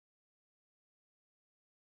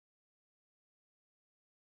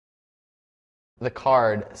the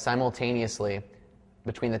card simultaneously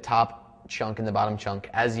between the top chunk and the bottom chunk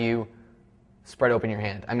as you spread open your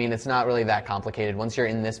hand. I mean, it's not really that complicated. Once you're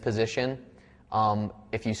in this position,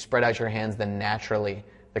 if you spread out your hands, then naturally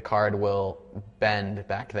the card will bend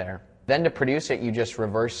back there. Then to produce it, you just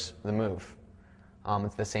reverse the move.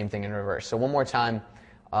 It's the same thing in reverse. So one more time,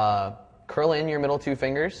 curl in your middle two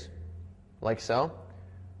fingers, like so.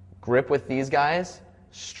 Grip with these guys,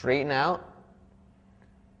 straighten out,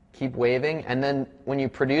 keep waving, and then when you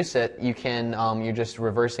produce it, you can, you're just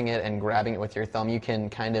reversing it and grabbing it with your thumb. You can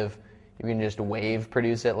just wave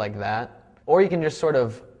produce it like that. Or you can just sort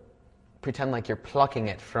of pretend like you're plucking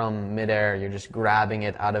it from midair. You're just grabbing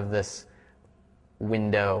it out of this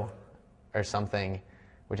window or something,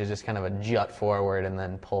 which is just kind of a jut forward and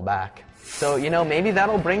then pull back. So, maybe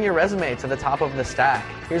that'll bring your resume to the top of the stack.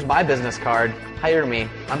 Here's my business card. Hire me.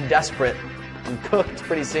 I'm desperate. I'm cooked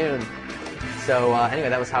pretty soon. So anyway,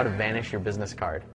 that was how to vanish your business card.